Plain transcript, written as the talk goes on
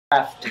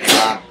craft.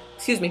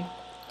 Excuse me.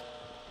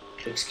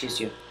 Excuse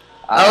you.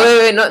 Oh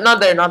wait, not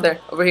there, not there.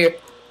 Over here.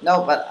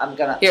 No, but I'm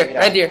gonna. Here, take it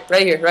right off. here,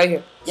 right here, right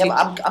here. Yeah, See?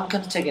 but I'm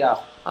gonna take it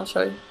off. I'll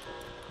show you.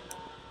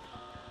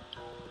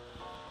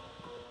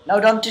 No,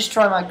 don't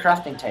destroy my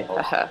crafting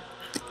table.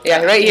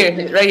 Yeah, right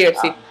here, right here.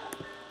 See,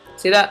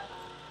 see that?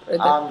 Right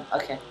there.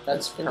 Okay,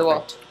 that's in perfect. the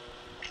wall.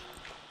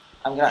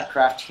 I'm gonna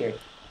craft here.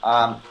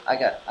 I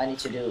need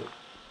to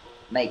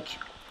make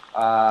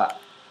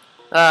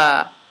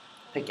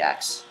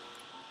pickaxe.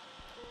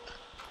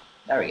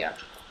 There we go.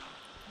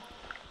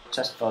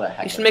 Just for the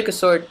heck. You should make a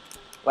sword.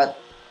 What?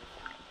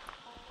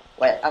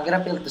 Wait, I'm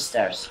gonna build the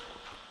stairs.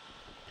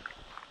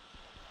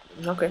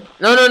 Okay.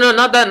 No, no, no,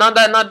 not that, not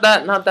that, not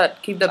that, not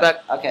that. Keep that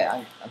back. Okay,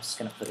 I'm just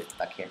gonna put it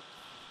back here.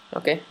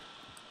 Okay.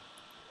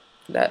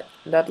 That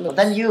looks. Well,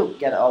 then you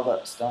get all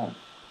the stone.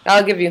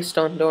 I'll give you a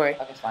stone. Don't worry.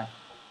 Okay, fine.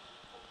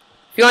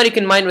 If you want, you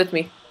can mine with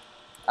me.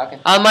 Okay.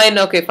 I'll mine.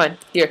 Okay, fine.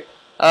 Here.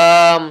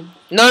 No,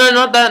 no,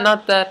 not that,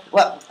 not that.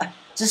 Well,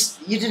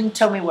 just you didn't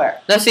tell me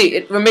where. Now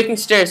see, we're making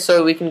stairs,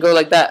 so we can go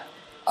like that.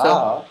 So,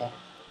 oh, okay.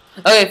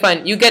 Okay,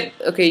 fine. You get.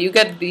 Okay, you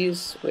get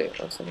these. Wait,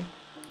 one second.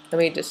 Let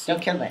me just. See.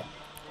 Don't kill me.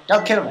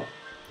 Don't kill me.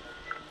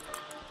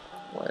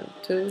 1,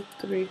 2,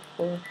 3,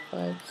 4,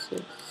 5,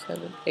 6,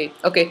 7, 8.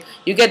 Okay,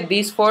 you get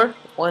these 4.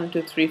 1,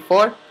 2, 3,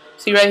 4.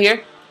 See right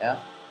here? Yeah.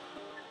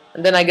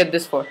 And then I get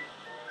this 4.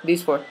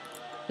 These 4.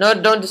 No,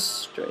 don't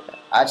destroy that.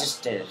 I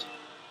just did it.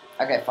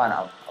 Okay, fine.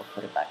 I'll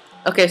put it back.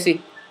 Okay,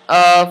 see.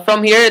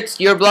 From here it's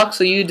your block,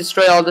 so you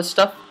destroy all this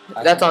stuff.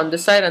 Okay. That's on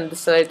this side, and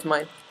this side's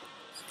mine.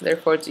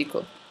 Therefore, it's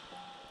equal.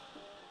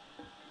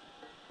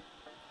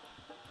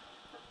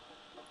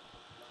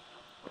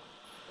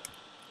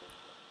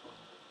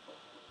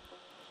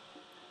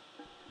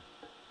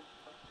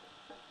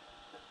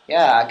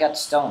 Yeah, I got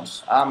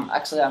stones.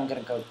 Actually, I'm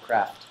gonna go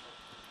craft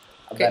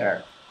a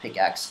better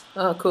pickaxe.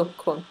 Oh, cool,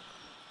 cool.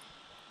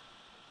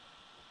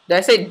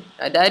 Did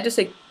I just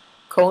say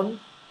cone?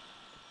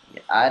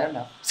 Yeah, I don't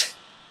know.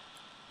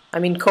 I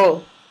mean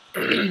coal.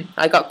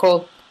 I got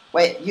coal.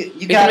 Wait,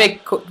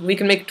 we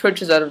can make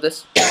torches out of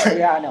this.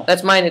 Yeah, I know.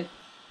 Let's mine it.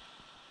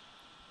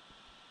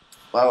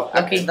 Well,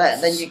 okay,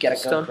 then you gotta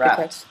go craft.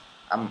 Pickaxe.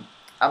 I'm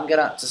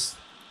gonna just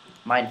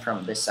mine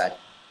from this side.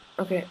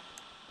 Okay.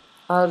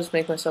 I'll just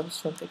make myself a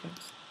stone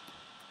pickaxe.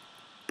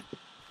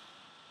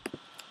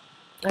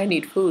 I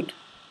need food.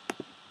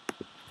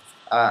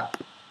 You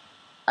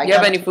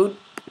have any food?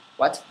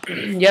 What?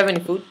 You have any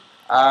food?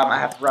 I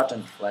have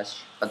rotten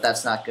flesh, but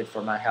that's not good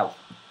for my health.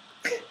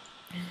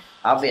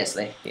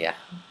 Obviously. Yeah.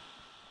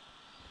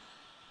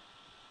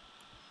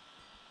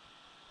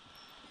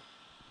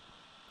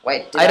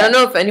 Wait, I don't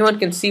know if anyone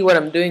can see what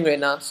I'm doing right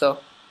now, so.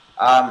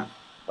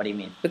 What do you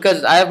mean?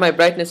 Because I have my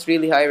brightness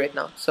really high right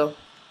now, so.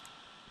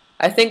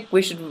 I think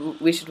we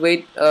should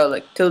wait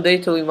like till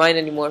we mine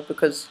anymore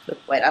because.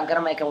 Wait, I'm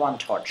gonna make a 1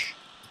 torch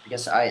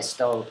because I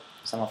stole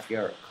some of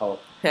your coal.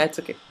 Yeah, it's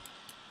okay.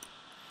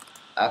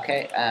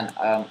 Okay, and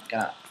I'm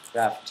gonna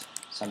craft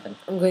something.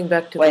 I'm going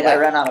back to. Wait, I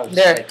ran out of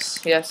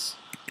sticks. Yes.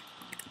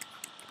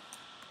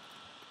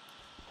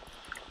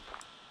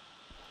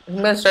 I'm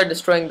gonna start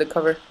destroying the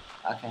cover.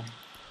 Okay.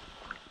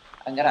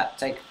 I'm gonna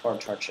take 4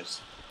 torches.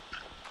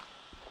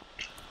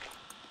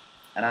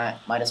 And I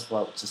might as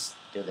well just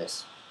do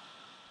this.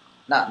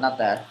 Not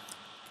that.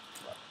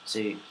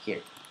 To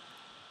here.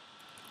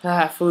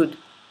 Food.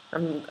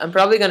 I'm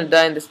probably gonna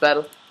die in this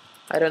battle.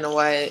 I don't know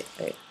why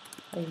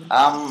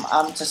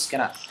I'm just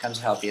gonna come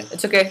to help you.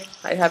 It's okay.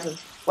 I have him.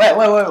 Wait,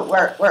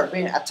 we're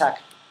being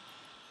attacked.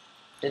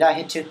 Did I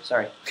hit you?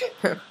 Sorry.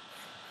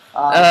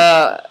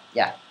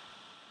 Yeah.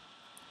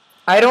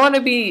 I don't want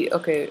to be...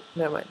 Okay,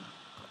 never mind.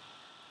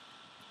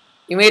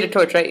 You made a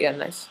torch, right? Yeah,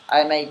 nice.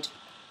 I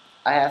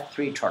have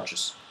 3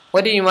 torches.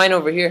 What did you mine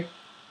over here?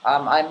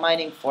 I'm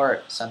mining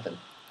for something.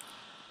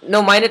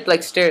 No, mine it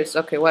like stairs.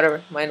 Okay,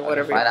 whatever. Mine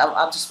whatever. Fine.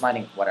 I'm just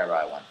mining whatever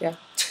I want. Yeah.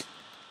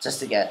 Just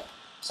to get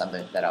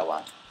something that I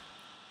want.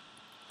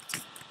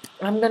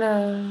 I'm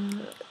gonna...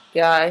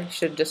 Yeah, I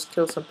should just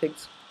kill some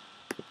pigs.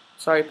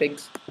 Sorry,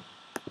 pigs.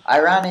 I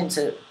ran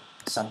into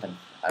something.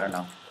 I don't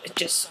know. It's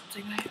just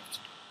something I have to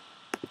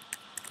do.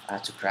 I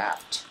have to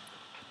craft.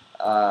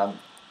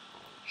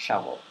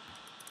 Shovel.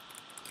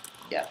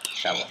 Yeah,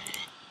 shovel.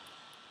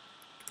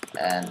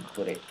 And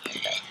put it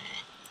in there.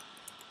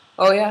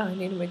 Oh yeah, I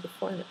need to make a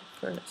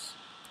furnace.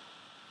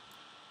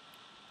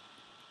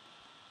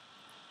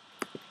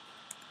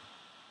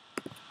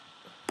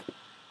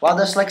 Wow,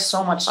 there's like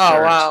so much dirt.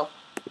 Oh wow.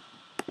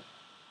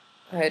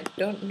 I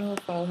don't know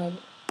if I'll have...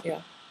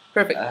 Yeah.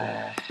 Perfect.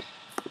 I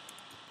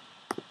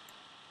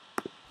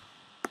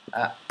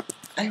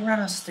ran out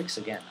of sticks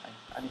again.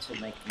 I need to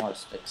make more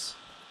sticks.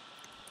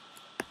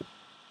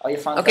 Oh, you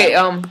found okay,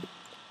 that?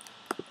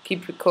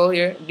 Keep your coal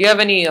here. Do you have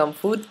any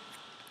food?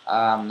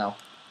 No.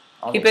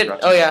 Only Keep it.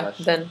 rotten Oh yeah. flesh.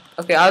 Then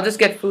okay, I'll just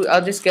get food.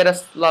 I'll just get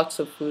us lots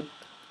of food.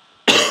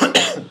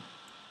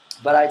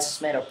 But I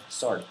just made a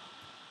sword.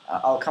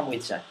 I'll come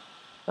with you.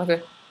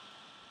 Okay.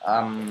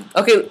 Um.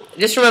 Okay,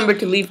 just remember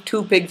to leave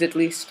 2 pigs at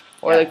least,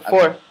 or Yeah, like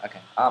 4. Okay.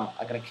 I'm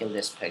gonna kill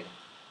this pig.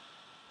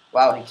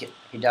 Wow,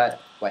 he died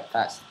quite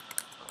fast.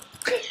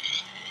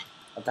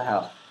 What the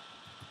hell?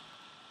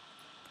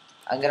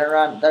 I'm gonna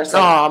run. There's a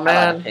lot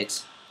man. of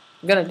pigs.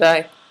 I'm gonna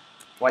die.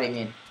 What do you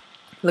mean?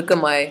 Look at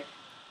my.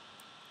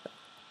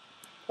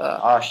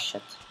 Oh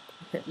shit!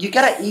 You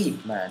gotta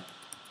eat, man.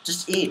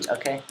 Just eat,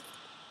 okay?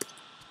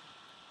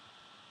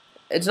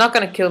 It's not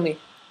gonna kill me.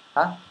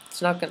 Huh?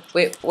 It's not gonna.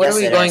 Wait, what Yes, are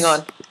we it going is.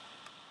 on?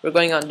 We're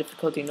going on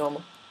difficulty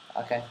normal.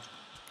 Okay.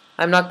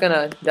 I'm not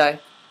gonna die.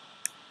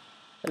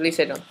 At least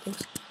I don't think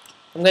so.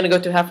 I'm gonna go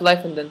to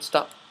half-life and then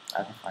stop.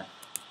 Okay, fine.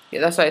 Yeah,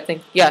 that's what I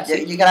think. Yeah,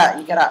 see? You gotta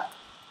eat.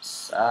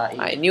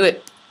 I knew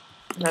it.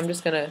 I'm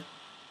just gonna.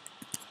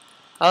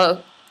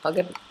 I'll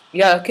get.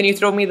 Yeah, can you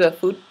throw me the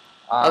food?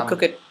 I'll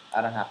cook it.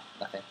 I don't have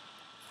nothing.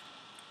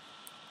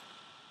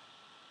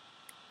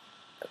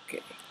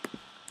 Okay.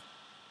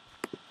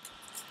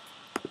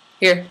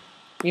 Here.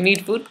 You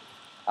need food?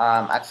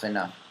 Actually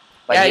no.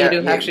 But yeah, you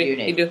do. Actually,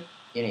 you do.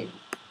 You need.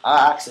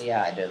 Actually,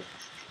 yeah, I do.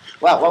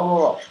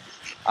 Whoa.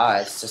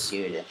 It's just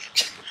you did.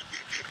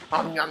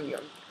 Yum, yum,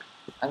 yum.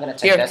 I'm gonna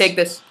take Here, this. take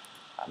this.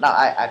 No,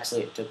 I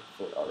actually took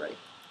food already.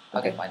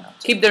 Okay, fine now.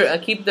 Keep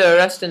the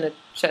rest in the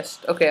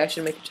chest. Okay, I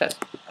should make a chest.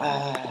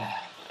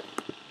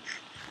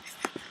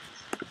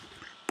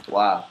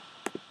 Wow.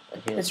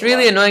 It's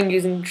really annoying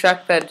using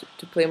trackpad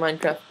to play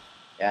Minecraft.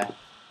 Yeah.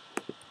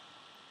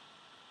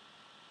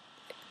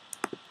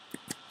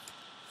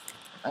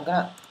 I'm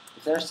gonna.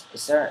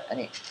 Is there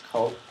any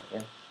code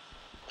here?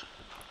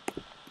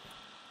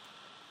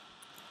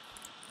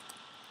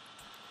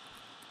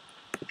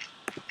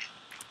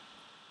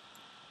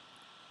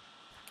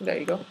 There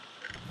you go.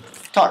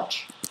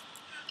 Torch.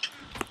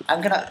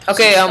 I'm gonna.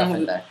 Okay. Stuff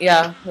in there.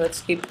 Yeah.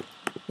 Let's keep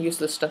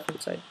useless stuff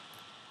inside.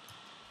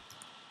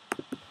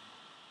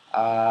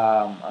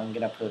 I'm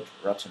gonna put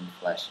rotten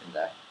flesh in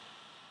there,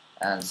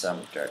 and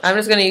some dirt. I'm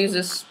just gonna use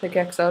this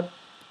pickaxe out.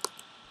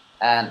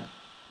 And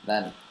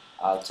then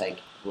I'll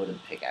take wooden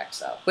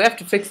pickaxe out. We have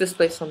to fix this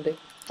place someday.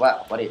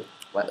 What is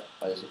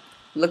it?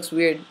 Looks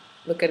weird.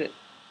 Look at it.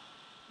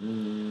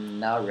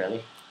 Not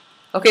really.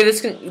 Okay,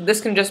 this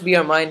can just be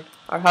our mine.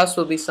 Our house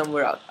will be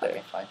somewhere out there.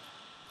 Okay, fine.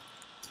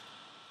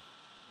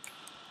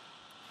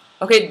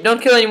 Okay, don't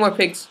kill any more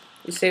pigs.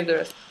 We save the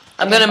rest.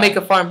 I'm gonna make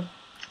a farm.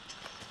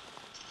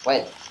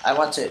 Wait, I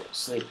want to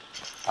sleep.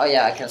 Oh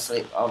yeah, I can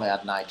sleep only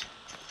at night.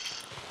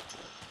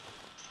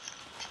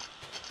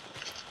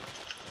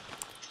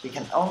 You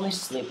can only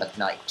sleep at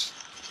night.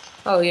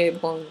 Oh yeah,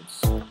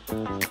 bones.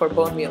 For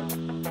bone meal.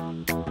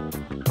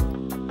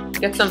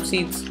 Get some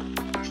seeds.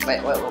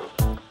 Wait.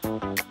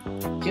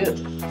 Dude,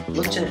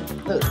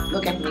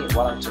 look at me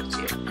while I'm talking to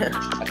you.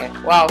 Okay.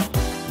 Wow.